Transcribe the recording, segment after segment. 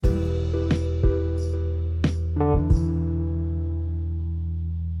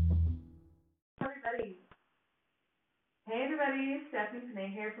everybody. Stephanie Panay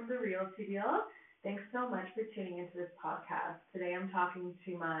here from The Realty Deal. Thanks so much for tuning into this podcast. Today I'm talking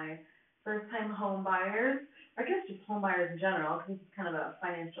to my first-time home buyers, or I guess just home buyers in general, because this is kind of a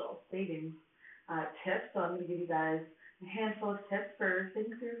financial savings tip. So I'm going to give you guys a handful of tips for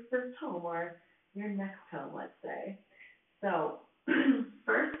saving for your first home or your next home, let's say. So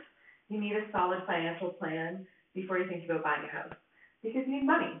first, you need a solid financial plan before you think about buying a house. Because you need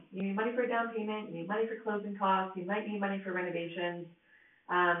money. You need money for a down payment. You need money for closing costs. You might need money for renovations.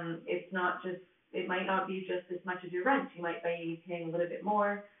 It might not be just as much as your rent. You might be paying a little bit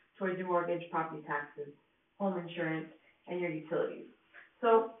more towards your mortgage, property taxes, home insurance, and your utilities.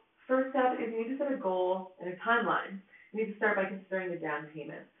 So first step is you need to set a goal and a timeline. You need to start by considering the down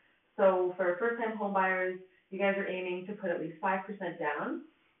payment. So for first-time home buyers, you guys are aiming to put at least 5% down.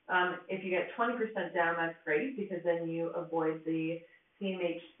 If you get 20% down, that's great because then you avoid the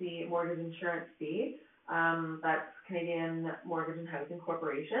CMHC mortgage insurance fee. That's Canadian Mortgage and Housing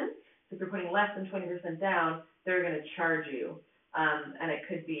Corporation. So if you're putting less than 20% down, they're going to charge you, and it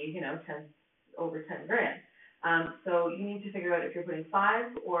could be, over 10 grand. So you need to figure out if you're putting 5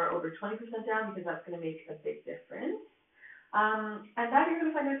 or over 20% down because that's going to make a big difference. And that you're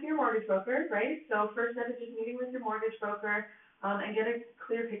going to find out through your mortgage broker, right? So first step is just meeting with your mortgage broker and get a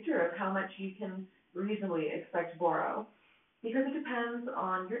clear picture of how much you can reasonably expect to borrow. Because it depends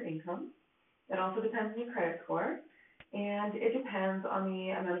on your income, it also depends on your credit score, and it depends on the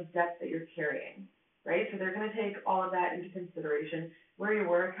amount of debt that you're carrying, right? So they're going to take all of that into consideration, where you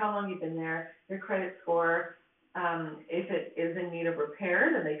work, how long you've been there, your credit score. If it is in need of repair,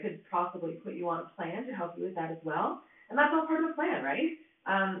 then they could possibly put you on a plan to help you with that as well. And that's all part of the plan, right?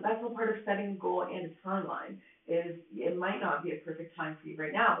 That's all part of setting a goal and a timeline. It might not be a perfect time for you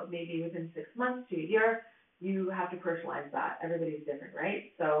right now, but maybe within 6 months to a year, you have to personalize that. Everybody's different,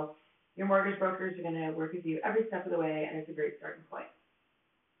 right? So your mortgage brokers are going to work with you every step of the way, and it's a great starting point.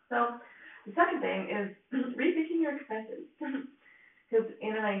 So the second thing is rethinking your expenses. Because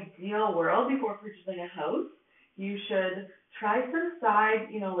in an ideal world, before purchasing a house, you should try set aside,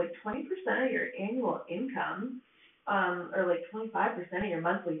 20% of your annual income, or 25% of your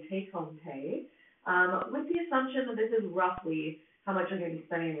monthly take-home pay, with the assumption that this is roughly how much you're going to be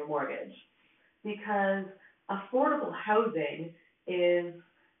spending on your mortgage. Because affordable housing is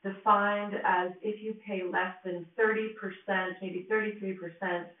defined as if you pay less than 30%, maybe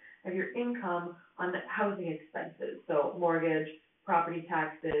 33% of your income on the housing expenses, so mortgage, property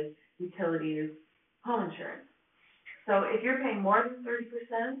taxes, utilities, home insurance. So if you're paying more than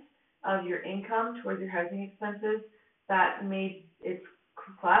 30% of your income towards your housing expenses, it's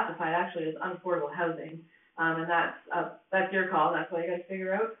classified actually as unaffordable housing, and that's your call. That's why you got to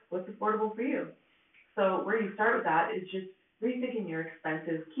figure out what's affordable for you. So where you start with that is just rethinking your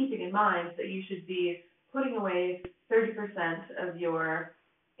expenses, keeping in mind that you should be putting away 30% of your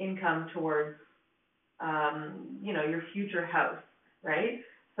income towards, your future house, right?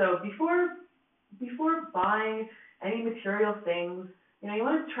 So before buying any material things, you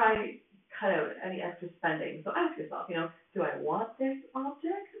want to try to cut out any extra spending. So ask yourself, do I want this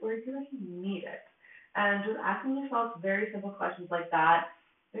object or do I need it? And just asking yourself very simple questions like that,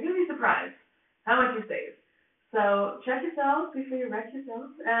 you're going to be surprised how much you save. So check yourself before you wreck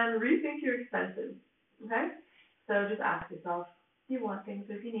yourself and rethink your expenses, okay? So just ask yourself, do you want things,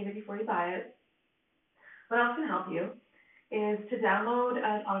 or if you need it before you buy it? What else can help you is to download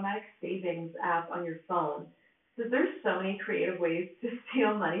an automatic savings app on your phone. Because there's so many creative ways to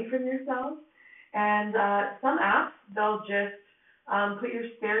steal money from yourself. And some apps, they'll just put your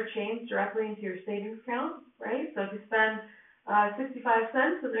spare change directly into your savings account, right? So if you spend 65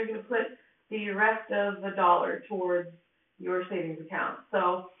 cents, then they're going to put the rest of the dollar towards your savings account.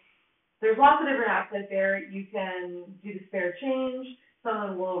 So there's lots of different apps out there. You can do the spare change. Some of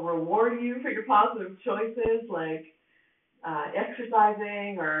them will reward you for your positive choices, like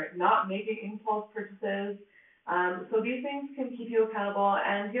exercising or not making impulse purchases. So these things can keep you accountable,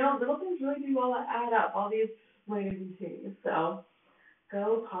 and little things really do all add up, all these ways and twos. So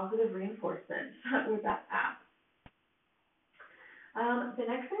go positive reinforcement with that app. The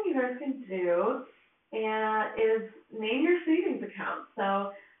next thing you guys can do is name your savings account.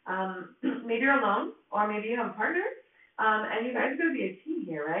 So maybe you're alone, or maybe you have a partner, and you guys are going to be a team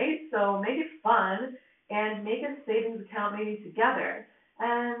here, right? So make it fun and make a savings account maybe together.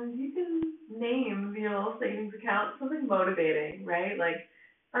 And you can name your little savings account something motivating, right? Like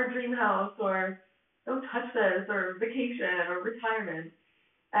our dream house, or don't touch this, or vacation, or retirement.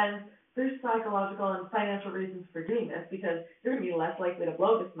 And there's psychological and financial reasons for doing this because you're going to be less likely to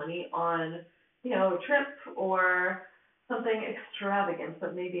blow this money on, a trip or something extravagant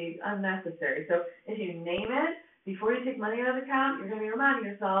but maybe unnecessary. So if you name it, before you take money out of the account, you're going to be reminding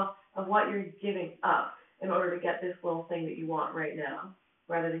yourself of what you're giving up in order to get this little thing that you want right now,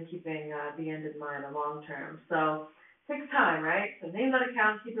 rather than keeping the end in mind, the long term. So it takes time, right? So name that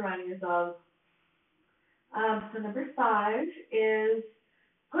account, keep reminding yourself. So number 5 is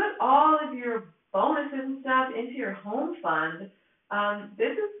put all of your bonuses and stuff into your home fund.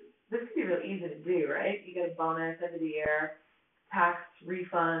 This can be really easy to do, right? You get a bonus end of the year, tax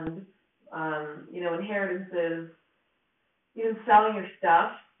refund, inheritances, even selling your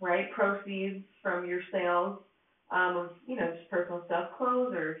stuff, right? Proceeds from your sales, just personal stuff,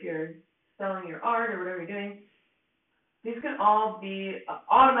 clothes, or if you're selling your art or whatever you're doing. These can all be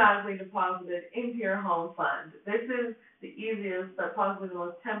automatically deposited into your home fund. This is the easiest, but possibly the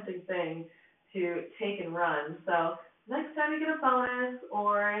most tempting thing to take and run. So next time you get a bonus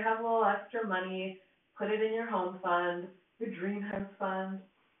or you have a little extra money, put it in your home fund, your dream house fund,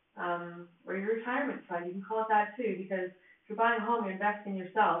 or your retirement fund. You can call it that too, because if you're buying a home, you're investing in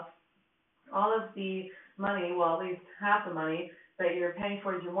yourself. All of the money, well, at least half the money that you're paying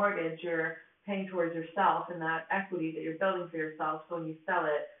towards your mortgage, you're paying towards yourself and that equity that you're building for yourself. So when you sell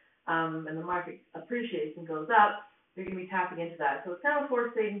it, and the market appreciates and goes up, you're going to be tapping into that. So it's kind of a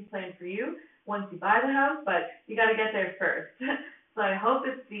forced savings plan for you once you buy the house, but you got to get there first. So I hope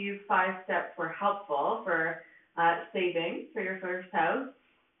that these 5 steps were helpful for saving for your first house.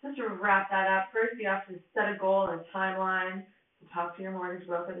 Just to wrap that up, first you have to set a goal and a timeline. So talk to your mortgage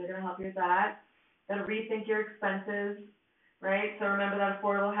broker, they're going to help you with that. Got to rethink your expenses, right? So remember that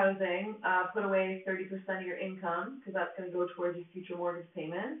affordable housing, put away 30% of your income, because that's going to go towards your future mortgage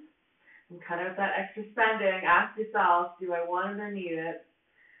payments. And cut out that extra spending. Ask yourself, do I want it or need it?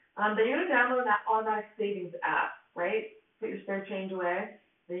 Then you're going to download that automatic savings app, right? Put your spare change away.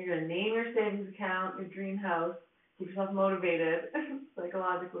 Then you're going to name your savings account, your dream house. Keep yourself motivated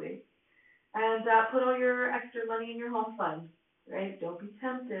psychologically. And put all your extra money in your home fund, right? Don't be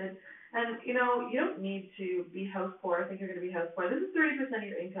tempted. And, you don't need to be house poor. I think you're going to be house poor. This is 30% of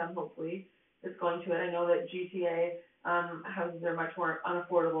your income, hopefully, that's going to it. I know that GTA houses are much more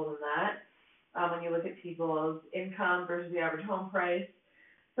unaffordable than that when you look at people's income versus the average home price.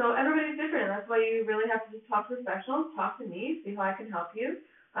 So everybody's different. That's why you really have to just talk to professionals, talk to me, see how I can help you.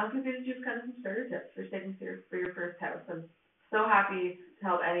 Because these are just kind of some starter tips for saving for your first house. I'm so happy to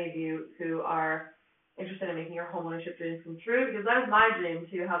help any of you who are interested in making your homeownership dreams come true, because that is my dream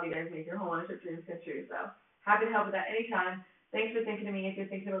to help you guys make your homeownership dreams come true. So happy to help with that anytime. Thanks for thinking of me if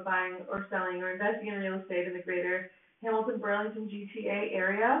you're thinking about buying or selling or investing in real estate in the greater Hamilton, Burlington, GTA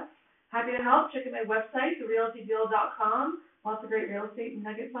area. Happy to help. Check out my website, therealtydeal.com. Lots of great real estate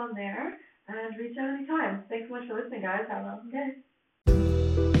nuggets on there. And reach out anytime. Thanks so much for listening, guys. Have an awesome day.